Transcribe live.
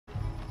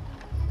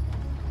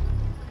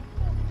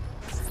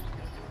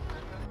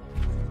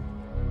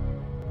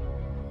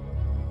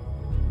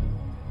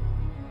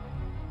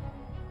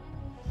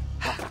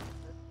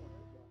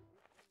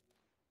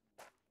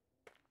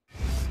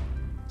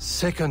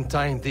second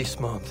time this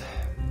month.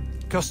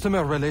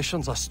 Customer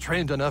relations are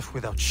strained enough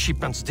without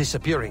shipments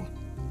disappearing.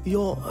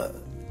 Your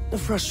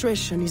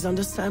frustration is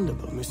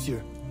understandable,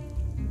 monsieur.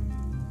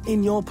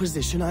 In your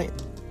position,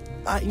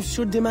 I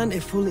should demand a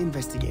full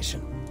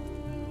investigation.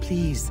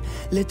 Please,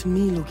 let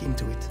me look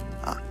into it.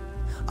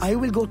 I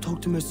will go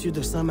talk to Monsieur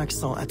de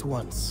Saint-Maxent at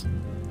once.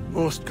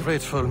 Most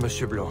grateful,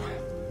 Monsieur Blanc.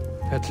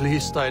 At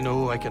least I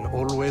know I can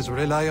always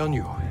rely on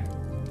you.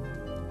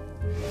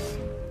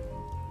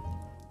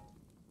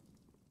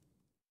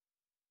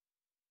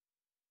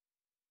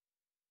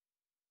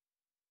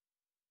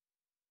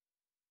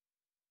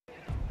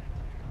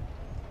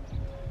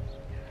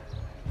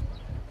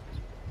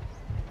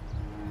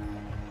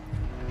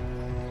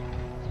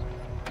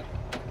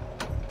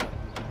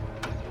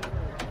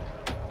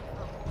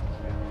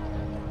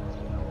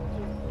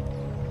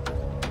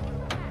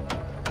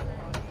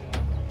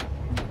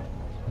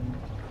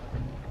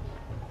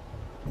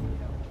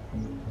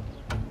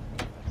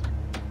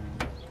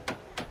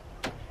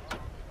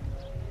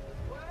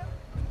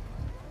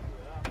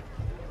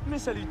 Mes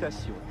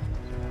salutations.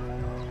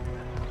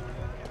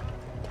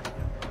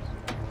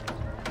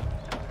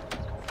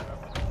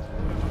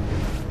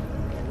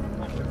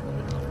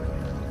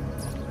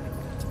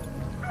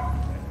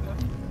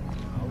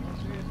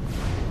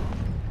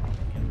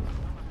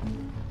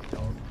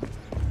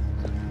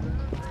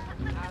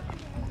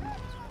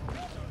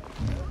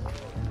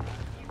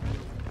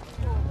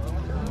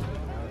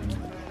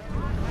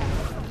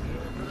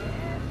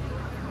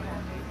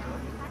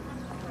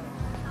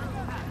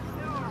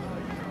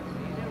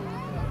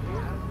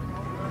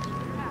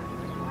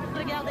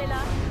 Regardez-la,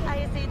 à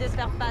essayer de se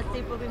faire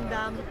passer pour une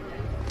dame.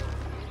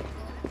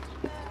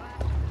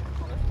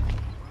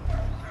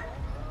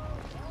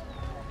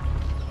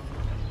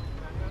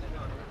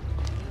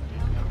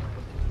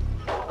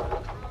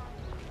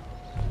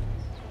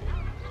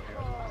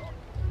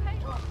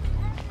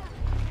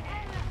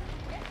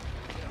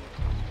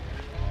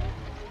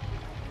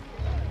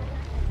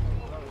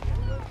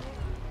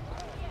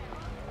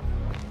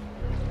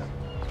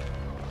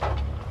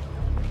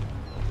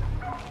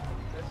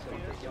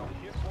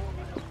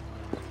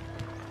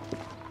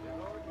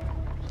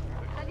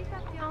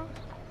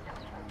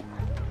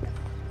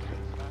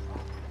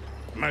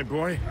 My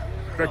boy,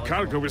 the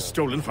cargo was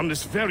stolen from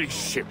this very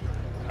ship.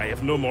 I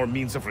have no more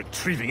means of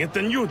retrieving it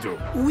than you do.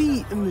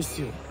 Oui,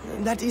 monsieur.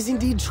 That is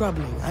indeed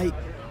troubling.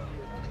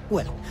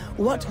 Well,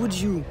 what would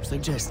you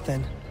suggest,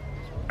 then?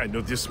 I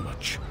know this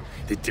much.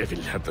 The devil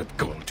had the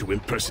gall to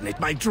impersonate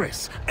my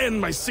dress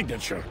and my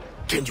signature.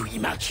 Can you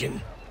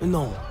imagine?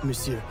 No,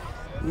 monsieur.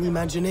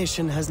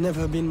 Imagination has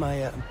never been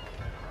my,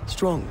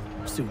 strong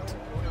suit.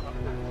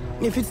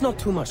 If it's not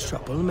too much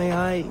trouble, may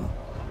I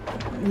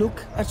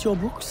look at your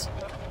books?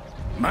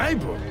 My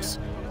books?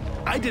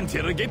 I'd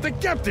interrogate the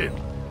captain.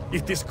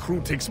 If this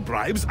crew takes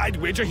bribes, I'd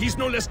wager he's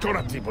no less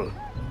corruptible.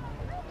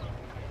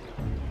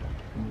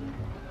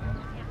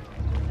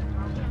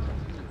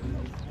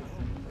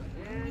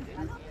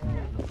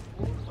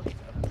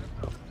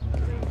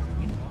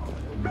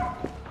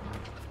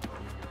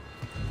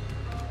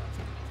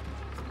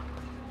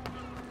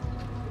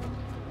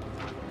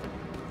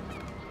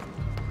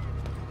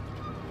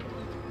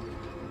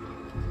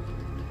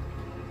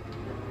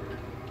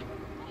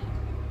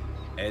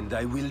 And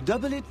I will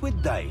double it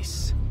with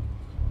dice.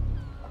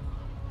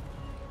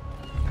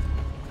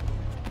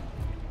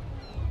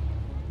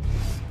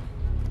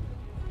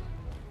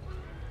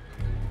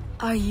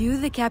 Are you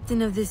the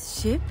captain of this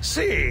ship?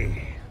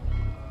 Si!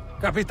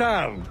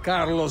 Capitan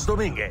Carlos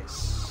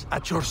Dominguez,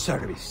 at your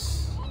service.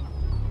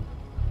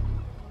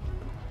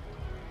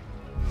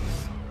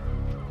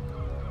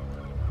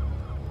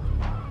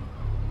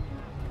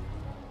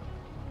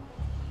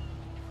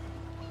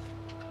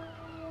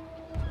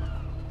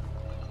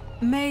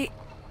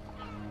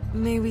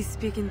 May we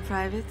speak in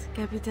private,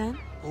 Capitan?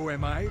 Who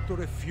am I to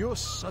refuse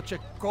such a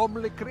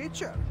comely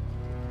creature?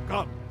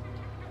 Come.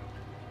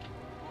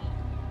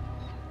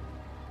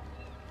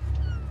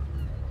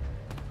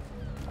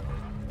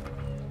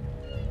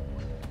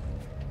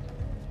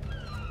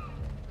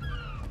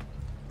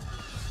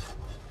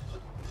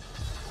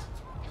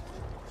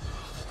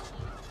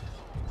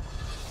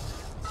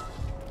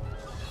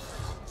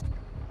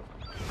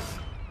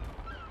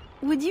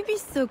 Would you be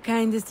so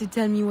kind as to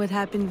tell me what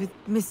happened with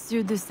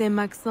Monsieur de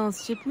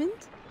Saint-Maxent's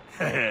shipment?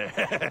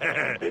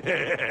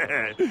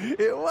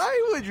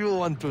 Why would you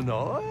want to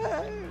know?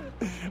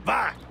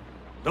 But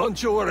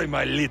don't you worry,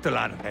 my little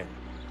Angel.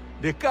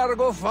 The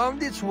cargo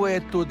found its way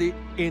to the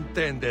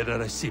intended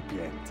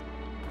recipient.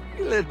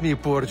 Let me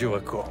pour you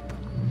a cup.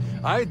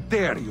 I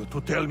dare you to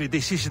tell me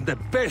this isn't the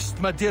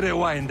best Madeira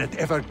wine that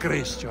ever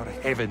graced your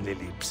heavenly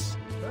lips.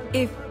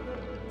 If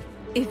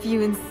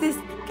you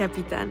insist,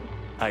 Capitan.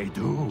 I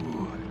do.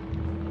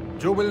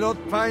 You will not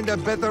find a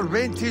better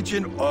vintage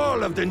in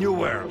all of the New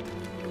World.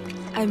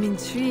 I'm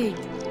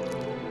intrigued.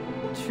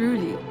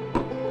 Truly.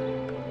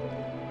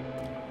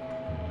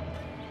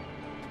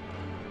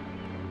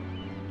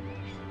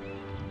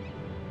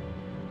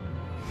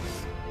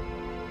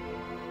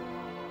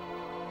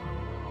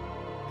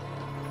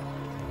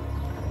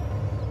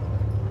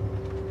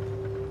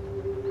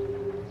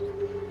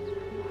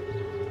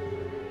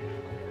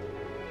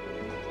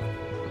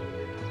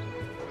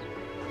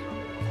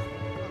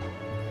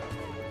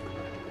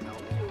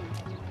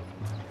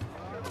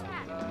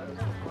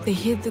 They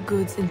hid the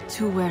goods in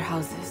 2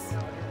 warehouses.